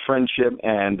friendship,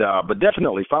 and but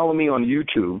definitely follow me on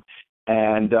YouTube.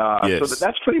 And yes. So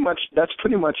that's pretty much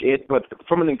it. But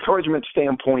from an encouragement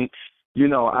standpoint,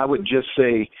 I would just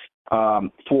say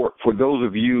for those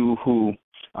of you who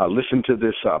listen to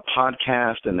this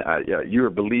podcast and you're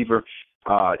a believer,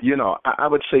 I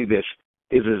would say this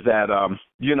is that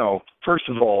first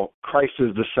of all, Christ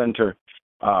is the center.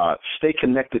 Stay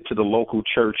connected to the local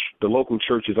church. The local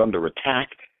church is under attack.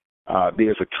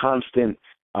 There's a constant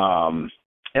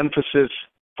emphasis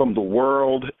from the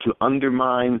world to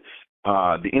undermine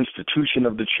the institution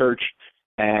of the church,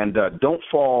 and don't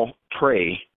fall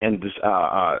prey and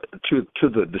to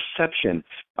the deception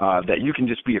that you can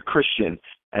just be a Christian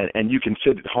and you can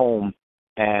sit at home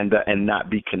and not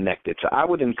be connected. So I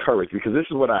would encourage, because this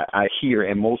is what I hear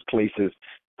in most places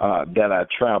that I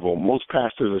travel. Most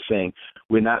pastors are saying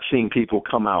we're not seeing people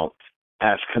come out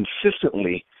as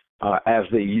consistently as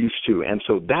they used to. And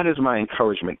so that is my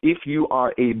encouragement. If you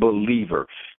are a believer,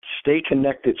 stay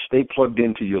connected, stay plugged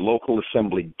into your local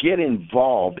assembly, get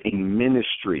involved in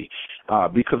ministry.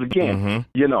 Because again,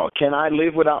 can I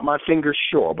live without my finger?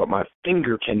 Sure, but my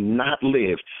finger cannot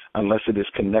live unless it is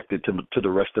connected to the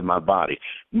rest of my body.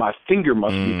 My finger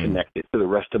must be connected to the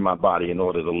rest of my body in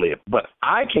order to live. But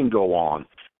I can go on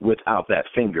without that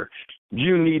finger.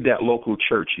 You need that local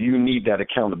church. You need that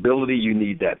accountability. You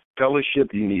need that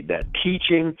fellowship. You need that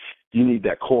teaching. You need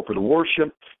that corporate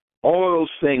worship. All of those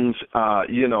things,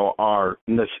 are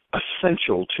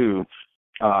essential to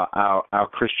our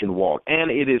Christian walk. And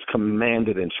it is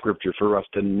commanded in Scripture for us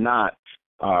to not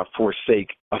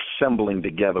forsake assembling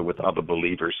together with other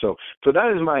believers. So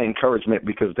that is my encouragement,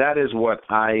 because that is what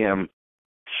I am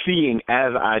seeing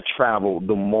as I travel.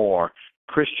 The more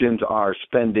Christians are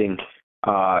spending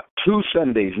 2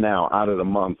 Sundays now out of the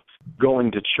month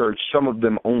going to church, some of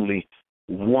them only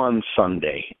one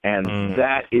Sunday. And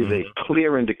that is a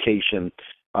clear indication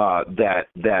that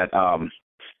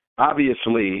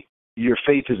obviously your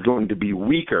faith is going to be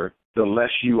weaker the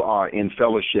less you are in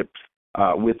fellowship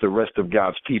with the rest of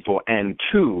God's people. And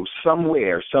 2,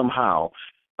 somewhere, somehow,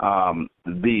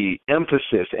 the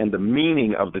emphasis and the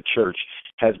meaning of the church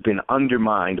has been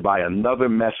undermined by another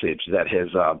message that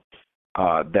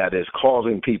is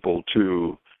causing people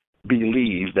to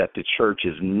believe that the church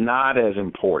is not as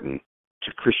important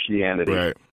to Christianity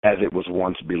as it was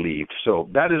once believed. So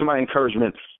that is my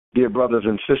encouragement, dear brothers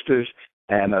and sisters.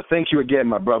 And thank you again,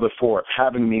 my brother, for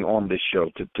having me on this show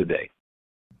today.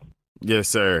 Yes,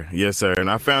 sir. Yes, sir. And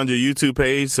I found your YouTube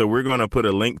page, so we're going to put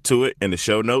a link to it in the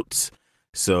show notes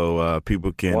so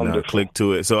people can click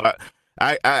to it. So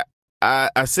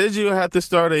I said you have to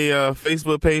start a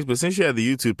Facebook page, but since you have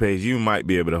the YouTube page, you might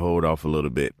be able to hold off a little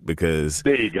bit, because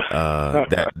there you go.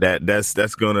 that's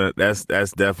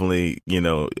definitely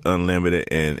unlimited,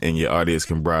 and your audience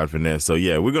can broaden from there. So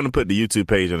yeah, we're gonna put the YouTube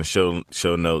page on the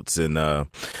show notes, and I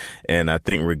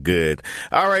think we're good.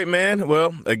 All right, man.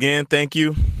 Well, again, thank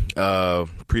you.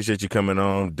 Appreciate you coming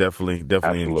on. Definitely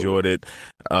Absolutely. Enjoyed it.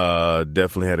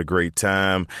 Definitely had a great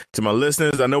time. To my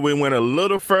listeners, I know we went a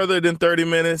little further than 30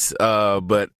 minutes,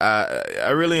 but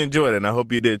I really enjoyed it, and I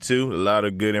hope you did too. A lot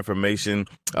of good information.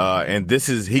 And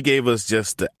he gave us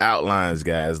just the outlines,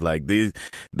 guys. Like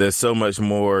there's so much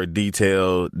more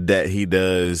detail that he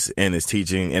does in his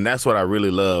teaching, and that's what I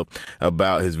really love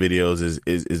about his videos.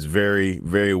 Is very,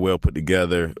 very well put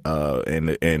together, and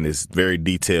it's very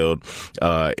detailed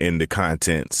in the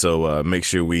content. So make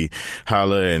sure we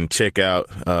holler and check out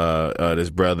this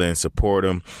brother and support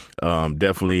him.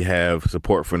 Definitely have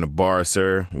support from the bar,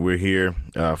 sir. We're here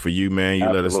for you, man. You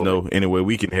Absolutely. Let us know any way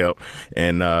we can help,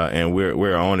 and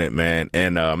we're on it, man.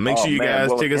 And make sure you guys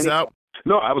check us out.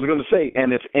 No, I was going to say,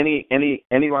 and if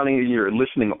anyone in your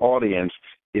listening audience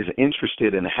is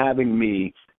interested in having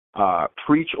me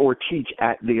preach or teach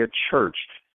at their church,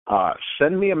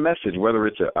 send me a message, whether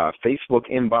it's a Facebook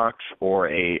inbox or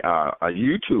a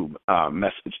YouTube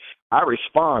message. I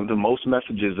respond to most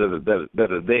messages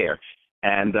that are there,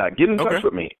 and get in touch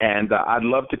with me. And I'd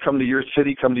love to come to your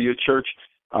city, come to your church,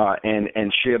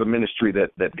 and share the ministry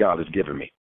that God has given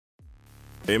me.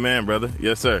 Amen, brother.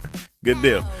 Yes, sir. Good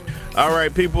deal. All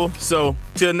right, people. So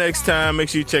till next time, make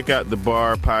sure you check out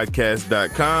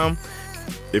thebarpodcast.com.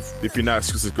 If you're not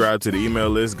subscribed to the email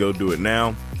list, go do it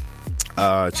now.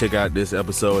 Check out this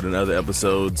episode and other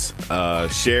episodes.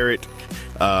 Share it.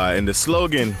 And the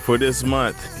slogan for this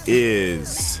month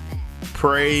is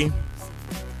pray,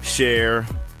 share,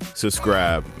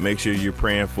 subscribe. Make sure you're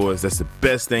praying for us. That's the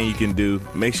best thing you can do.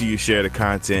 Make sure you share the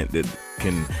content that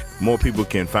more people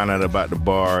can find out about the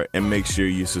bar, and make sure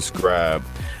you subscribe.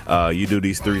 You do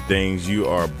these 3 things, you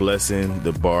are blessing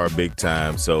the bar big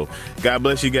time. So God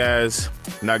bless you guys.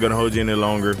 Not gonna hold you any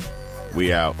longer.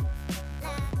 We out.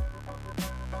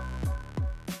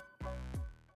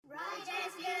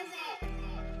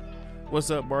 What's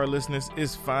up, bar listeners?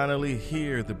 It's finally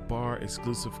here, the bar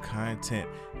exclusive content.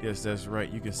 Yes, that's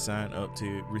right. You can sign up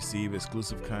to receive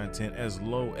exclusive content as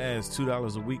low as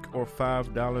 $2 a week or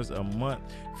 $5 a month,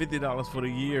 $50 for the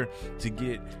year to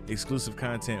get exclusive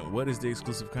content. What is the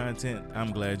exclusive content?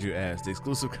 I'm glad you asked. The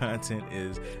exclusive content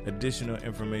is additional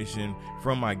information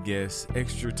from my guests,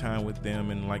 extra time with them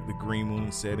in like the green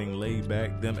moon setting, laid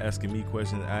back, them asking me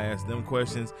questions, I ask them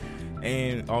questions,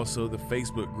 and also the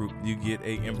Facebook group. You get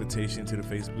an invitation to the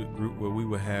Facebook group where we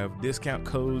will have discount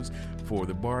codes for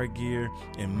the bar gear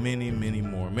and many, many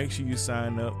more. Make sure you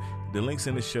sign up. The link's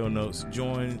in the show notes.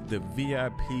 Join the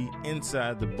VIP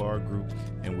inside the bar group,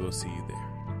 and we'll see you there.